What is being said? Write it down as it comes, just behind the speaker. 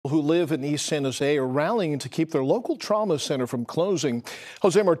who live in East San Jose are rallying to keep their local trauma center from closing.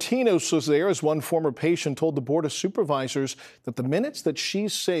 Jose Martinez was there as one former patient told the Board of Supervisors that the minutes that she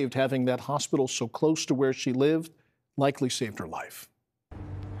saved having that hospital so close to where she lived likely saved her life.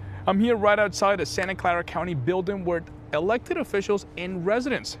 I'm here right outside the Santa Clara County building where elected officials and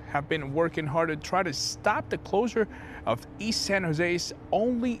residents have been working hard to try to stop the closure of East San Jose's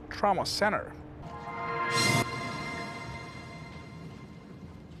only trauma center.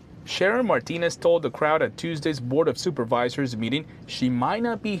 Sharon Martinez told the crowd at Tuesday's Board of Supervisors meeting she might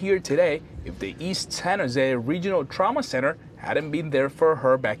not be here today if the East San Jose Regional Trauma Center hadn't been there for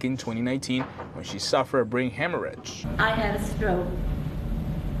her back in 2019 when she suffered a brain hemorrhage. I had a stroke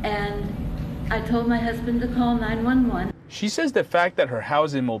and I told my husband to call 911. She says the fact that her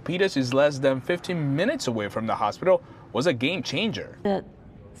house in Milpitas is less than 15 minutes away from the hospital was a game changer. The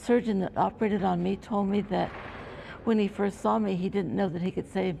surgeon that operated on me told me that when he first saw me, he didn't know that he could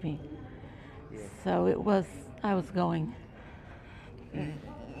save me. So I was going.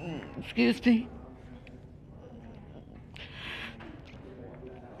 Excuse me.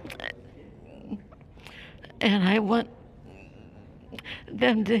 And I want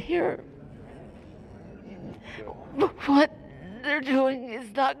them to hear what they're doing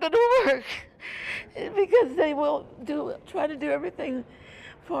is not going to work because they will try to do everything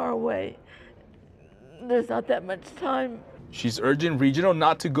far away. There's not that much time. She's urging Regional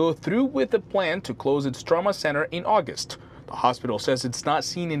not to go through with the plan to close its trauma center in August. The hospital says it's not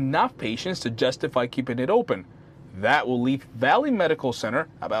seeing enough patients to justify keeping it open. That will leave Valley Medical Center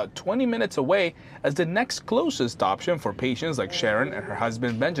about 20 minutes away as the next closest option for patients like Sharon and her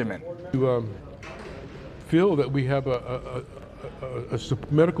husband Benjamin. To feel that we have a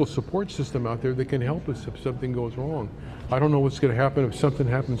medical support system out there that can help us if something goes wrong. I don't know what's going to happen if something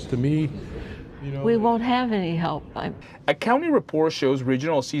happens to me. You know, we won't have any help. A county report shows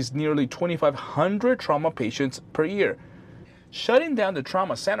Regional sees nearly 2,500 trauma patients per year. Shutting down the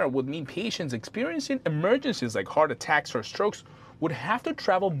trauma center would mean patients experiencing emergencies like heart attacks or strokes would have to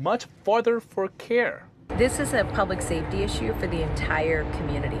travel much farther for care. This is a public safety issue for the entire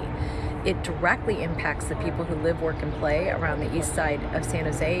community. It directly impacts the people who live, work, and play around the east side of San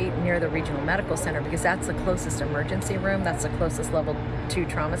Jose near the Regional Medical Center because that's the closest emergency room, that's the closest level 2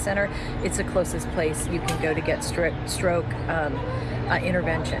 trauma center. It's the closest place you can go to get stroke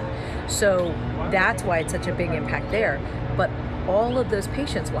intervention. So that's why it's such a big impact there. But all of those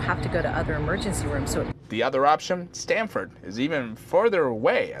patients will have to go to other emergency rooms. So the other option, Stanford, is even further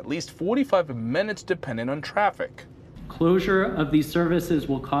away, at least 45 minutes depending on traffic. Closure of these services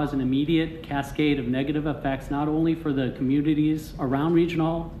will cause an immediate cascade of negative effects, not only for the communities around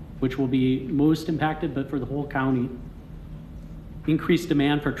Regional, which will be most impacted, but for the whole county. Increased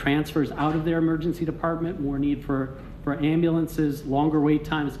demand for transfers out of their emergency department, more need for ambulances, longer wait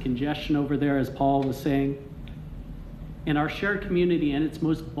times, congestion over there, as Paul was saying. And our shared community and its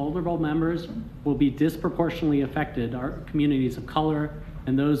most vulnerable members will be disproportionately affected, our communities of color,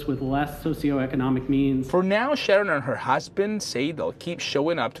 and those with less socioeconomic means. For now, Sharon and her husband say they'll keep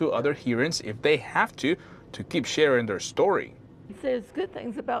showing up to other hearings if they have to keep sharing their story. There's good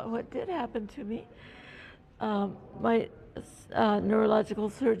things about what did happen to me. My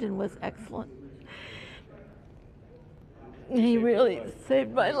neurological surgeon was excellent. He really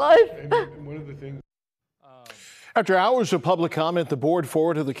saved my life. And one of the things. After hours of public comment, the board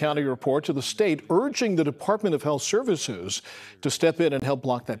forwarded the county report to the state, urging the Department of Health Services to step in and help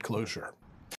block that closure.